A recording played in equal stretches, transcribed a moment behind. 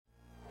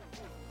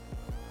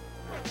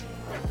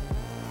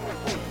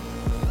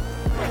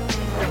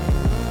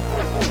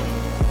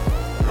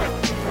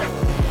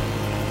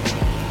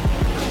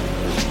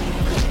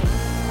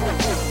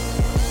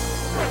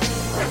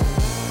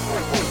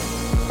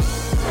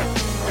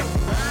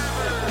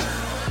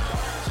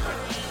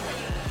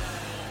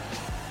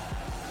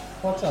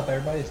What's up,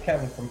 everybody? It's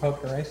Kevin from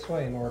Pocono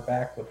Raceway, and we're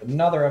back with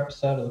another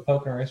episode of the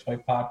Pocono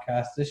Raceway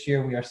podcast. This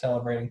year, we are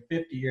celebrating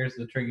 50 years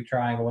of the Tricky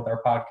Triangle with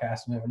our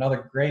podcast, and we have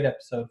another great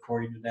episode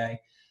for you today.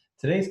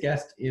 Today's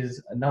guest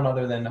is none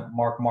other than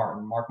Mark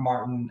Martin. Mark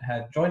Martin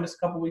had joined us a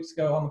couple weeks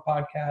ago on the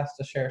podcast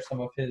to share some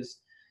of his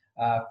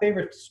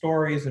favorite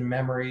stories and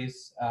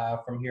memories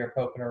from here at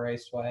Pocono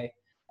Raceway.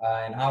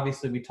 And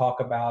obviously, we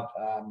talk about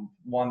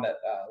one that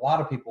a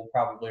lot of people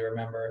probably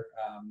remember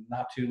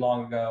not too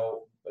long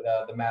ago,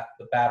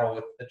 the battle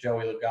with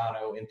Joey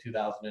Logano in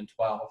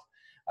 2012.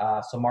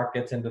 So Mark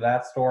gets into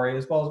that story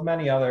as well as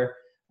many other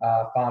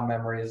fond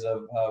memories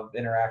of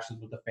interactions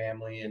with the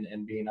family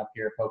and being up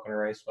here at Pocono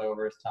Raceway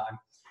over his time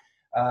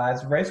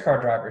as a race car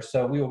driver.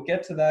 So we will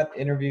get to that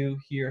interview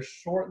here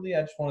shortly.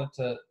 I just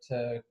wanted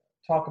to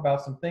talk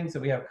about some things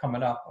that we have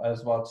coming up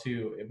as well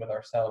too with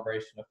our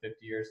celebration of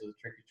 50 years of the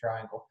Tricky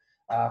Triangle.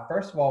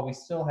 First of all, we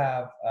still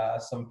have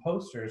some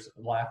posters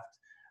left.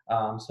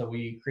 So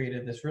we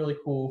created this really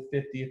cool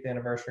 50th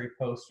anniversary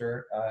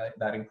poster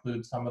that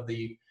includes some of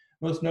the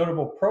most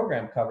notable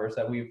program covers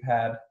that we've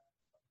had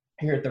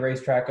here at the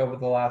racetrack over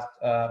the last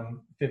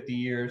 50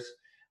 years.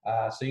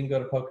 So you can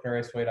go to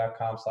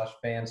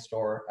PoconoRaceway.com/fan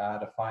store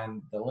to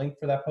find the link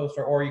for that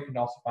poster, or you can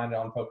also find it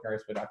on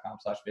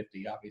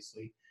PoconoRaceway.com/50.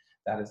 Obviously,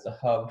 that is the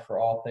hub for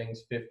all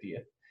things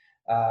 50th.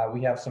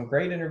 We have some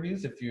great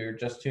interviews if you're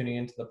just tuning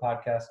into the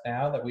podcast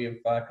now that we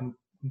have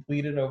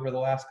completed over the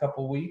last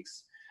couple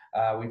weeks.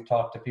 We've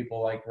talked to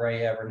people like Ray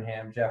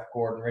Evernham, Jeff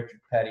Gordon,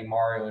 Richard Petty,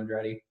 Mario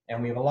Andretti, and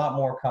we have a lot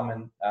more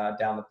coming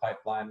down the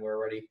pipeline. We're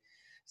already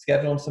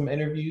scheduling some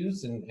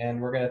interviews,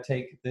 and we're going to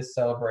take this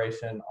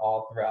celebration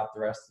all throughout the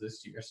rest of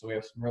this year. So we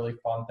have some really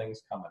fun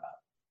things coming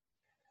up.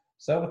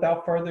 So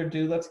without further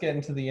ado, let's get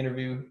into the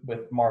interview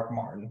with Mark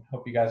Martin.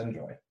 Hope you guys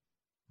enjoy.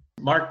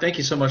 Mark, thank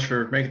you so much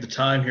for making the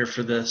time here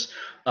for this.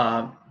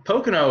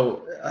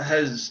 Pocono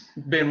has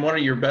been one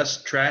of your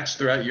best tracks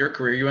throughout your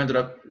career. You ended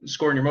up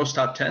scoring your most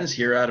top tens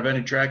here out of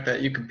any track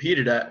that you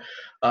competed at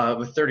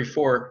with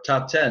 34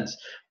 top tens.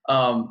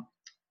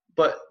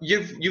 But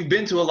you've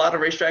been to a lot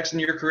of racetracks in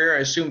your career.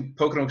 I assume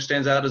Pocono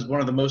stands out as one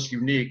of the most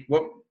unique.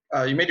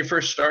 You made your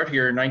first start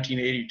here in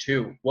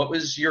 1982. What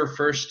was your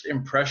first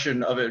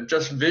impression of it,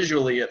 just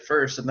visually at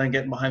first, and then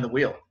getting behind the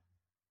wheel?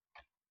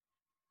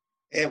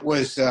 It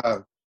was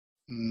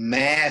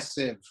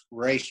massive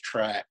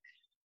racetrack.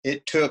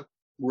 It took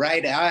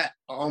right out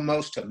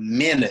almost a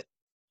minute.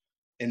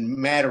 And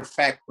matter of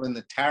fact, when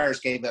the tires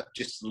gave up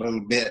just a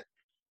little bit,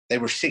 they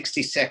were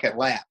 60-second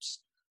laps.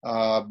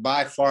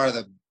 By far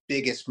the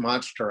biggest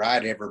monster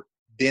I'd ever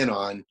been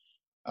on.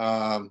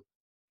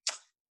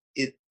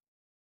 It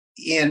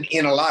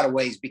in a lot of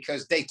ways,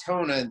 because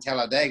Daytona and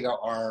Talladega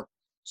are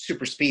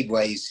super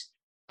speedways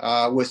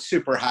with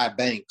super high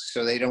banks,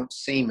 so they don't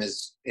seem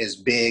as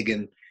big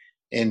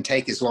and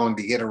take as long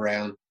to get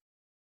around.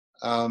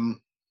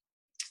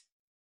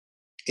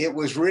 It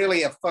was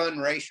really a fun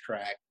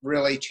racetrack,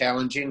 really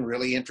challenging,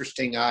 really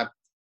interesting. I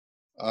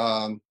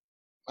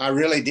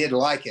really did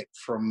like it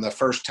from the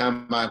first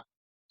time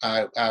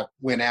I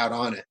went out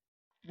on it.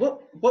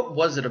 What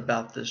was it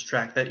about this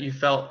track that you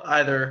felt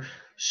either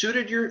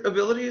suited your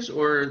abilities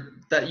or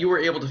that you were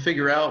able to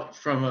figure out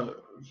from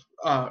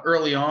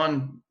early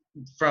on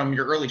from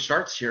your early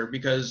starts here?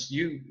 Because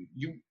you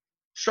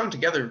strung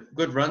together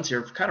good runs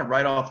here kind of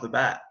right off the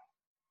bat.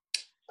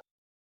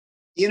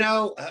 You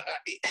know,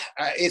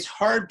 it's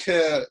hard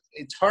to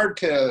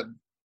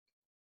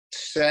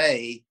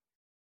say.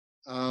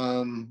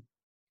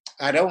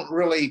 I don't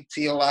really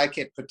feel like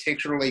it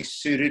particularly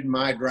suited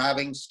my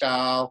driving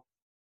style.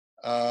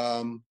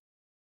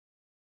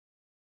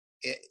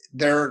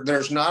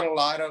 There's not a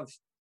lot of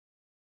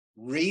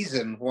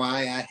reason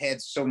why I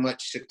had so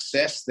much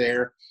success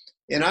there.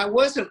 And I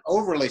wasn't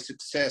overly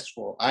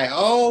successful. I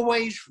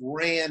always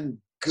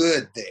ran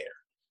good there.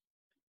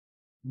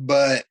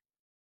 But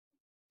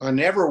I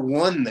never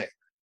won there.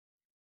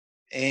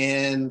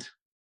 And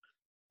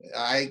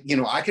I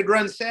could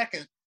run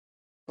second,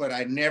 but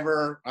I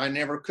never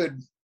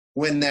could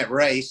win that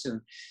race. And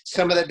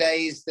some of the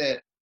days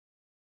that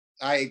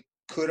I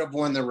could have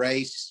won the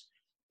race,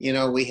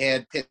 we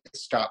had pit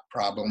stop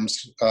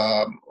problems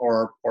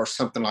or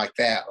something like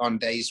that on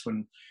days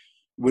when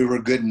we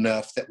were good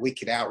enough that we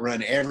could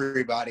outrun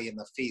everybody in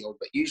the field.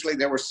 But usually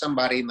there was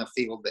somebody in the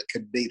field that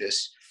could beat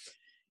us.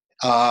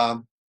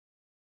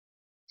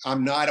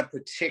 I'm not a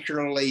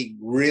particularly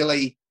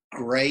really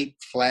great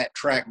flat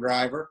track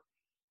driver.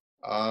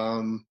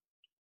 And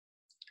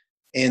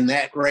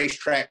that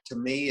racetrack to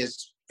me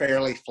is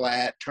fairly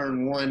flat.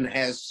 Turn one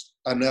has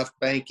enough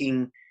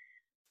banking,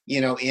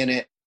 in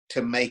it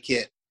to make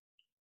it,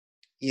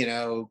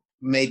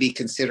 maybe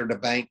considered a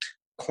banked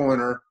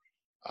corner.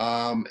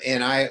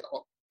 And I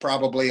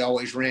probably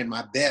always ran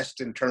my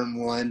best in turn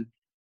one.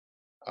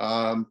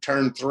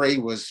 Turn three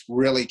was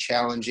really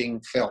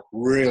challenging, felt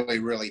really,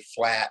 really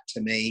flat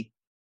to me.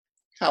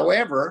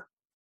 However,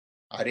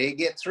 I did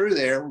get through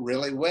there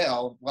really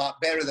well, a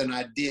lot better than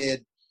I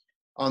did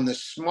on the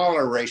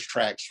smaller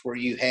racetracks where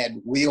you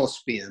had wheel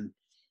spin.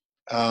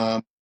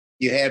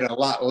 you had a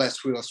lot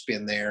less wheel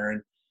spin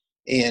there,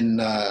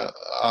 and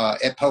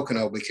at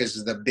Pocono because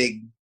of the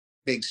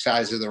big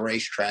size of the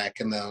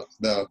racetrack and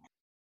the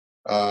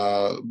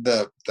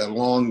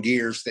long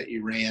gears that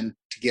you ran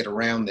to get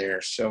around there.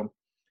 So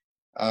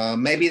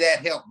maybe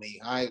that helped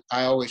me. I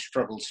always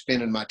struggled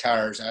spinning my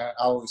tires.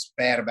 I was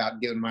bad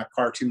about giving my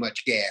car too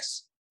much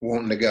gas,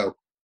 wanting to go.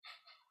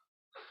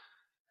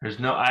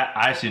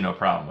 I see no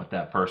problem with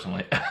that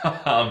personally.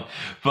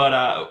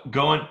 But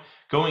going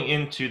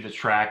into the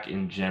track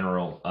in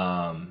general,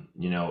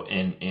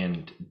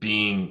 and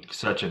being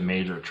such a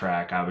major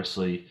track,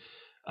 obviously,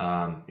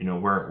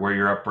 where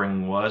your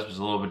upbringing was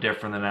a little bit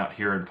different than out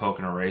here in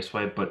Pocono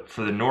Raceway. But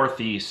for the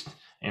Northeast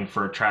and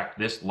for a track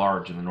this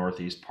large in the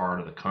Northeast part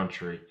of the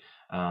country,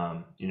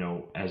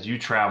 as you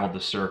traveled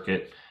the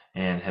circuit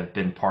and have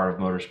been part of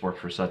motorsports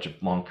for such a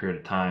long period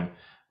of time,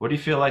 what do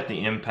you feel like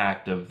the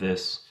impact of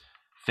this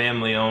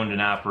family-owned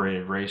and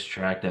operated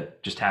racetrack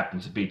that just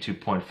happens to be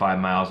 2.5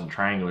 miles and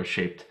triangular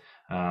shaped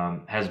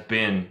has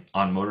been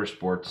on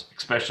motorsports,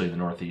 especially the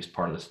Northeast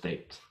part of the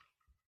state?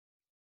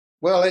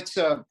 Well, it's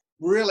a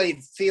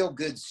really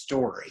feel-good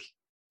story.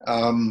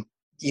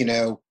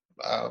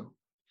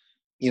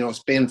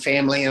 It's been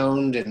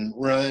family-owned and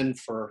run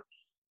for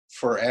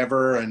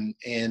forever, and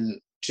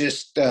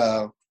just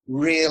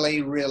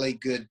really, really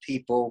good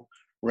people,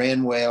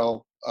 ran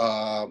well.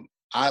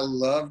 I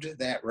loved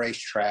that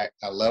racetrack.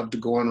 I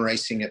loved going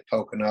racing at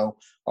Pocono.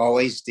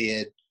 Always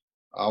did.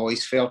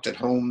 Always felt at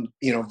home,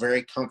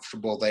 very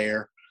comfortable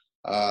there.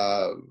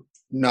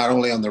 Not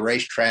only on the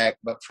racetrack,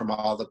 but from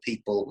all the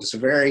people. It was a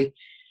very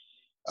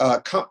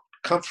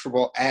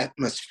comfortable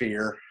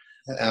atmosphere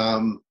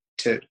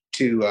to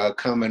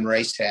come and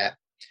race at.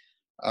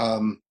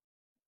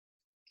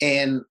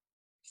 And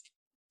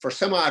for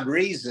some odd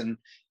reason,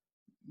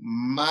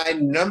 my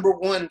number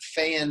one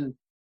fan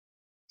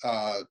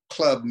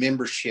club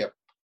membership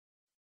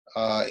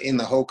in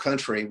the whole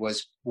country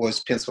was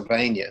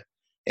Pennsylvania,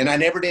 and I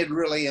never did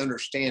really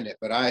understand it,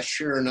 but I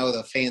sure know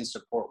the fan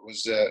support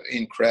was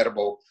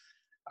incredible.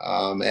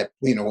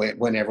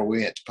 Whenever we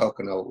went to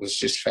Pocono, it was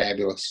just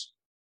fabulous.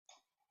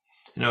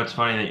 It's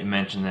funny that you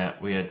mentioned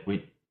that.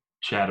 We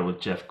chatted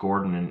with Jeff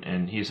Gordon,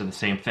 and he said the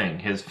same thing.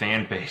 His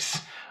fan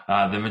base,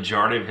 the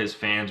majority of his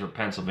fans were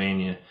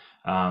Pennsylvania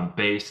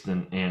based,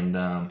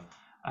 and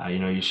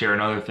you share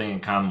another thing in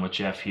common with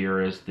Jeff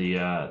here is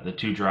the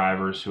two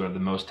drivers who have the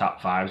most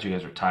top fives. You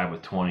guys are tied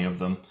with 20 of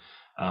them.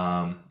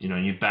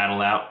 You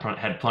battled out,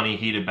 had plenty of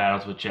heated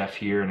battles with Jeff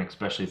here, and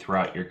especially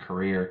throughout your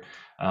career.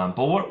 But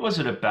what was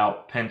it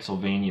about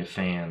Pennsylvania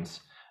fans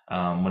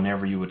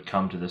whenever you would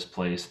come to this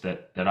place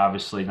that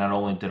obviously not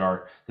only did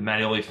the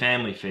Mattioli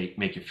family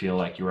make you feel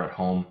like you were at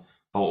home,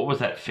 but what was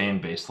that fan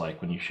base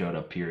like when you showed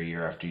up here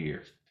year after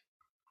year?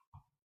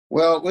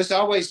 Well, it was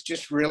always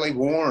just really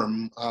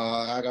warm.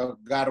 I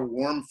got a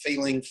warm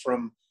feeling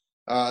from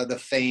the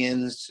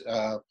fans.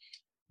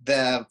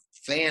 The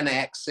fan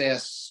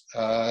access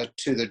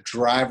to the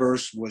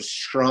drivers was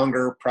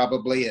stronger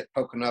probably at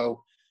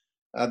Pocono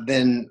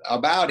than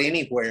about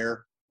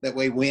anywhere that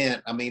we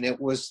went. I mean,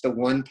 it was the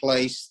one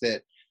place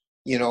that,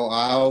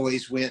 I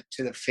always went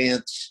to the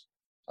fence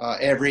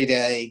every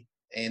day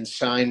and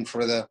signed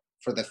for the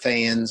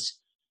fans,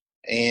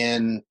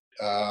 and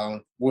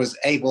was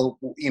able,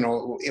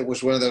 it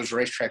was one of those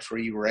racetracks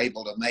where you were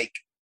able to make,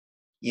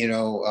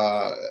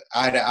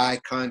 eye-to-eye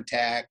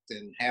contact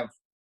and have,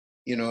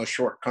 a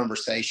short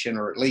conversation,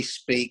 or at least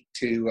speak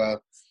to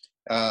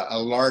a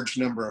large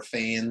number of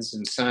fans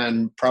and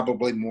sign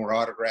probably more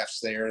autographs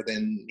there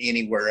than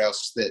anywhere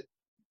else that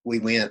we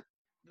went.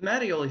 The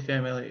Mattioli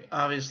family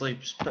obviously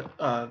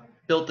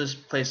built this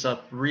place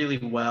up really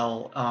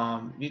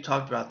well. You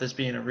talked about this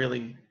being a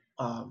really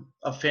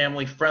a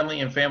family-friendly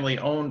and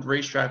family-owned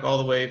racetrack all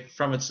the way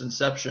from its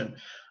inception.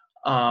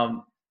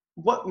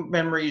 What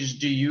memories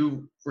do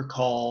you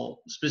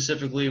recall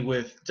specifically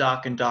with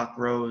Doc and Doc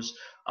Rose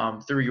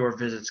through your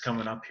visits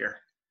coming up here?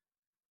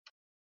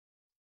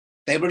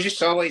 They were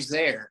just always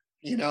there.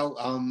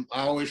 I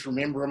always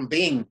remember them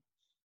being,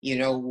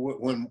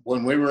 when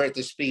we were at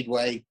the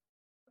Speedway,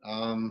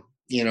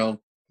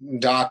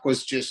 Doc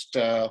was just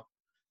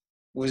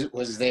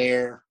was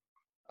there.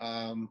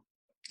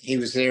 He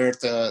was there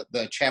at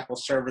the chapel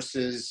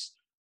services,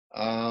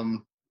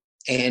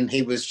 and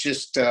he was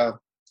just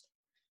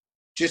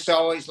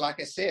always,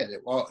 like I said,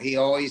 he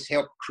always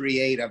helped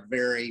create a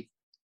very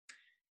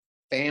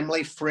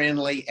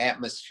family-friendly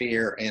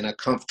atmosphere and a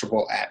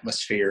comfortable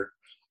atmosphere,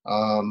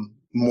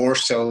 more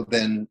so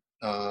than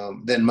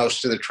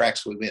most of the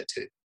tracks we went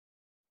to.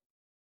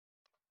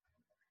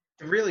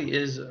 It really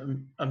is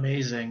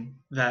amazing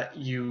that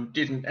you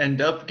didn't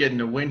end up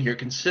getting a win here,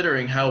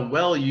 considering how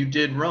well you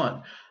did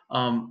run.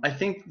 I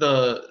think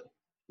the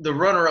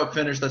runner-up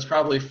finish that's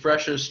probably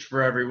freshest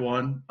for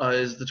everyone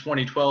is the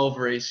 2012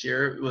 race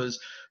here. It was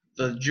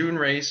the June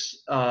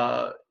race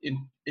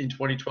in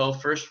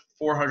 2012, first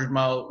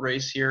 400-mile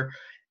race here,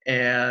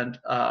 and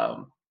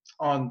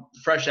on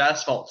fresh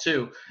asphalt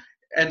too.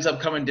 Ends up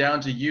coming down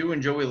to you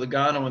and Joey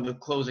Logano in the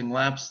closing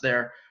laps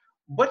there.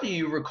 what do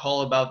you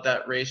recall about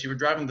that race? You were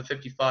driving the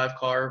 55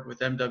 car with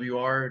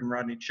MWR and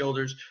Rodney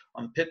Childers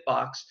on the pit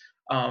box.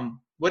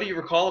 What do you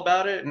recall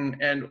about it?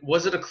 And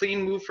was it a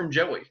clean move from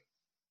Joey?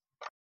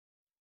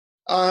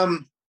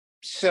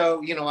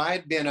 So, I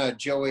had been a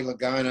Joey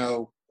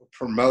Logano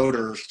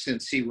promoter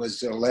since he was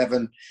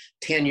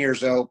 10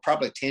 years old,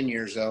 probably 10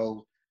 years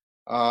old.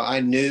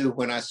 I knew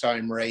when I saw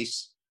him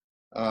race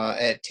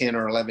at 10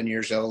 or 11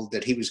 years old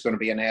that he was going to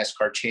be a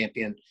NASCAR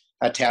champion.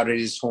 I touted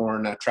his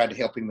horn. I tried to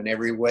help him in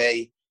every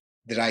way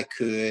that I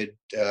could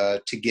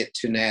to get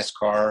to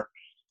NASCAR.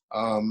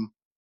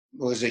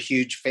 Was a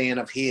huge fan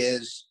of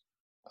his.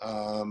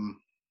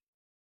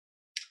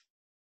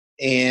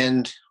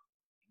 And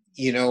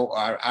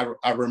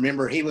I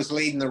remember he was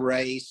leading the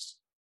race,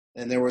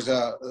 and there was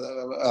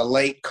a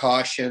late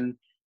caution,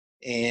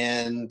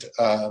 and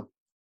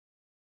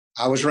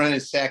I was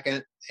running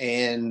second,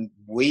 and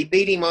we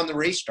beat him on the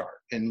restart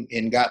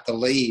and got the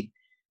lead.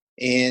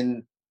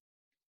 And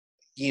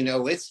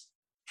it's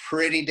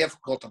pretty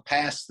difficult to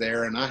pass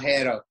there, and I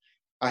had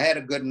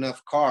a good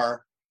enough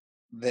car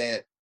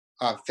that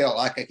I felt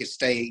like I could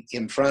stay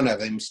in front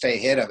of him, stay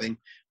ahead of him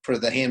for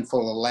the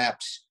handful of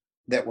laps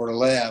that were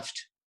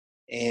left.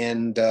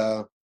 And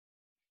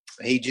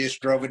he just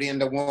drove it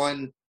into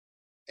one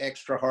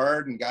extra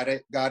hard and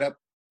got up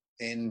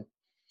and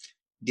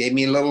gave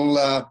me a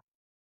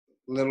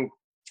little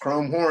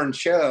chrome horn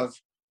shove,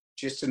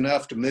 just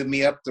enough to move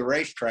me up the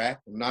racetrack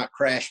and not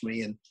crash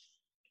me. And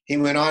he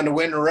went on to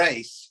win the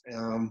race.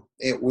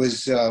 It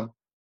was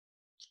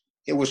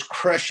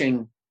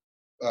crushing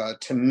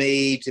to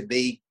me to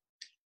be,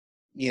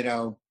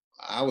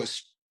 I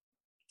was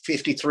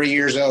 53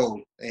 years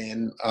old,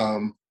 and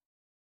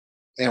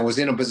I was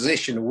in a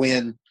position to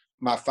win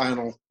my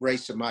final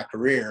race of my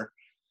career,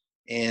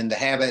 and to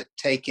have it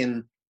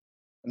taken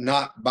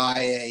not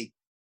by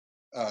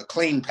a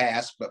clean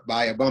pass, but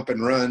by a bump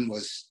and run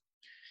was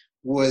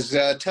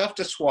tough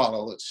to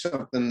swallow. It's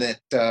something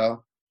that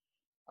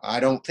I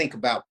don't think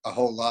about a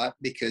whole lot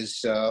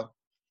because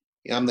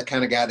I'm the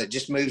kind of guy that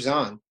just moves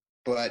on.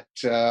 But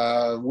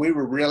we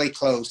were really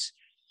close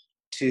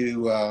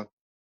to,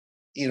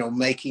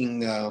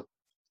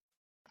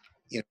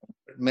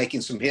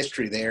 making some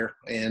history there.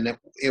 And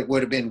it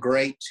would have been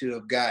great to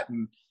have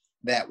gotten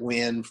that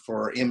win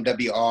for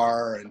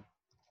MWR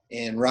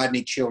and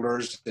Rodney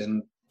Childers,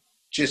 and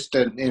just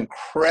an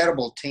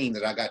incredible team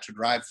that I got to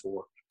drive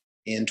for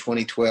in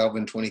 2012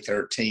 and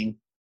 2013.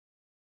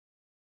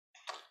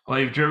 Well,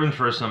 you've driven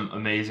for some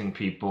amazing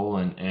people,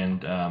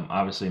 and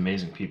obviously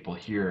amazing people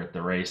here at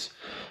the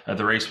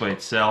raceway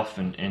itself,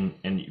 and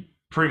you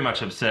pretty much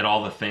have said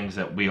all the things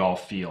that we all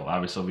feel.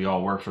 Obviously, we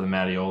all work for the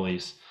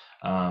Mattiolis,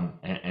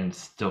 and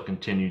still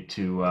continue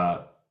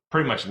to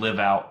pretty much live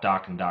out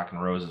Doc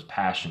and Rose's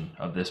passion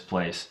of this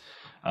place.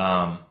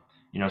 So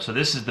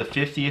this is the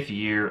 50th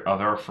year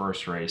of our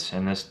first race,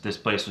 and this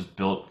place was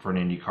built for an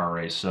IndyCar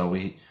race. So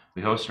we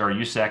hosted our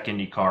USAC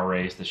IndyCar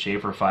race, the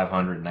Schaefer 500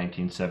 in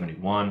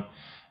 1971.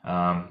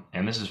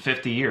 And this is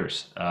 50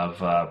 years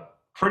of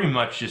pretty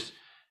much just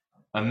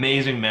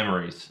amazing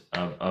memories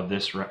of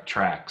this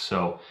track.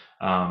 So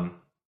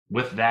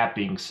with that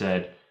being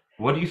said,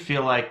 what do you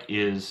feel like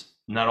is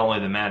not only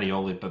the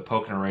Mattioli, but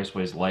Pocono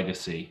Raceway's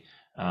legacy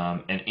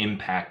and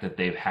impact that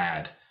they've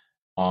had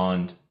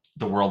on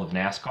the world of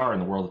NASCAR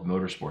and the world of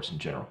motorsports in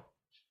general?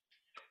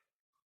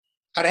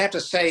 I'd have to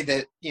say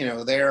that,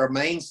 they're a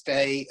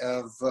mainstay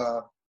of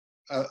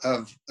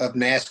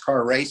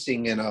NASCAR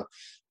racing and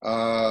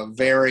a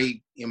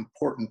very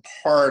important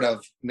part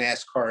of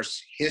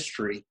NASCAR's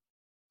history.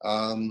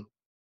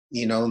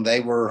 They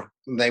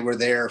were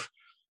there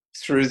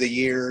through the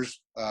years,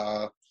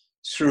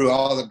 through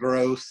all the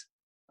growth,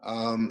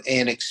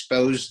 and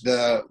exposed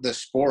the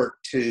sport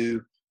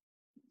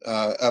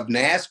of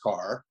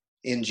NASCAR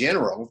in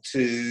general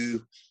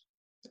to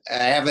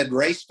avid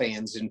race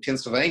fans in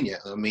Pennsylvania.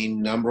 I mean,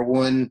 number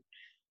one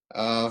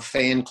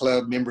fan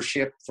club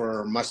membership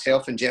for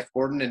myself and Jeff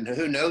Gordon, and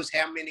who knows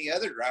how many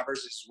other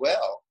drivers as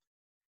well.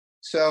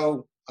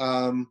 So,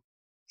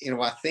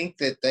 I think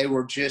that they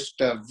were just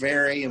a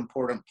very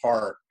important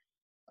part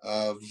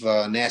of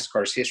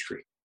NASCAR's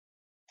history.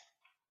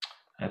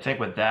 I think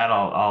with that,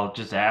 I'll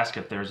just ask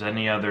if there's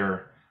any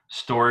other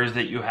stories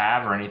that you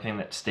have or anything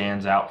that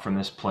stands out from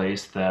this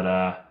place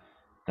that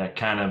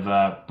kind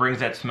of brings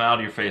that smile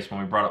to your face. When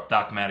we brought up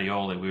Doc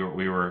Mattioli,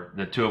 we were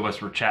the two of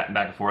us were chatting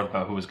back and forth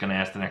about who was going to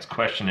ask the next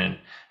question,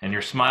 and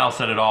your smile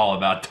said it all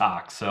about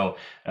Doc. So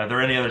are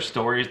there any other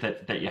stories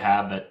that you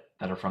have that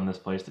are from this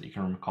place that you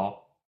can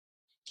recall?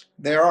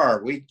 There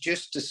are. We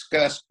just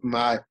discussed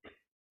my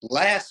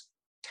last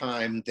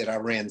time that I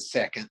ran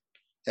second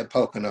at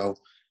Pocono,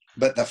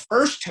 but the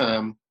first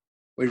time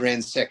we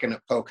ran second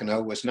at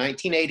Pocono was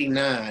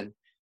 1989,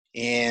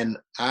 and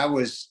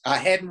I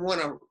hadn't won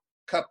a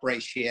Cup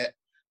race yet.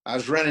 I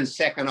was running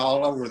second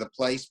all over the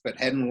place, but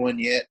hadn't won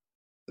yet.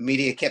 The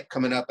media kept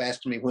coming up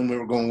asking me when we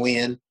were going to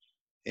win,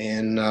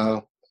 and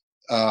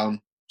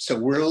so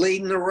we're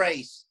leading the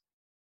race.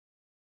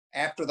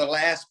 After the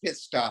last pit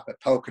stop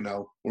at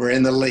Pocono, we're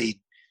in the lead,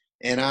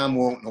 and I'm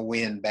wanting to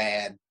win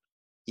bad.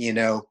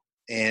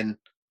 and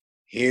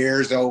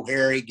here's old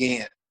Harry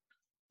Gant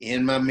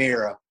in my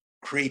mirror,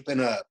 creeping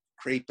up.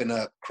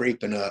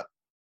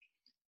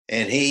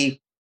 And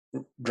he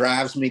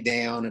drives me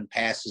down and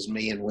passes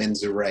me and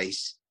wins the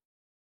race.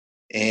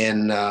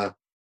 And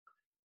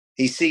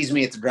he sees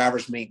me at the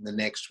driver's meeting the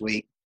next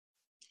week.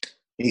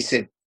 He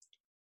said,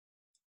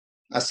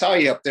 I saw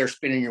you up there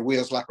spinning your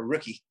wheels like a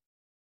rookie.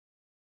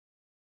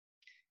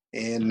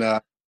 And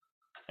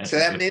so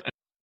that meant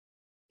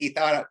he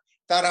thought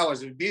I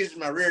was abusing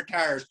my rear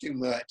tires too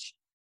much.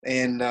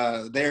 And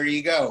there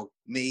you go,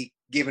 me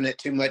giving it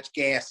too much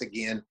gas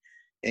again.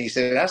 And he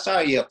said, I saw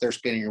you up there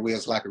spinning your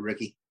wheels like a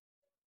rookie.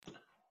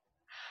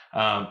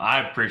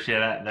 I appreciate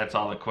that. That's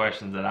all the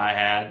questions that I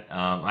had.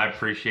 I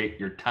appreciate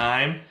your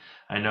time.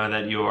 I know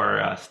that you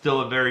are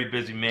still a very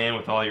busy man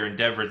with all your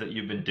endeavors that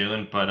you've been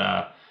doing,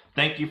 but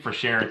thank you for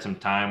sharing some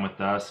time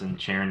with us and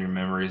sharing your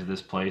memories of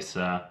this place.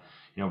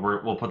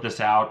 We'll put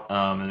this out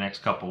in the next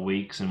couple of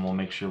weeks, and we'll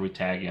make sure we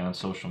tag you on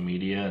social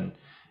media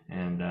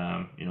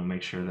and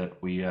make sure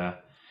that we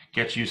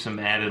get you some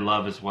added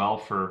love as well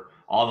for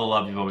all the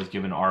love you've always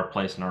given to our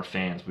place and our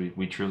fans.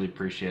 We truly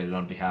appreciate it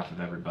on behalf of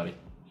everybody.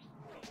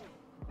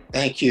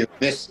 Thank you.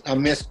 I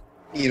miss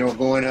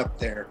going up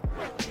there.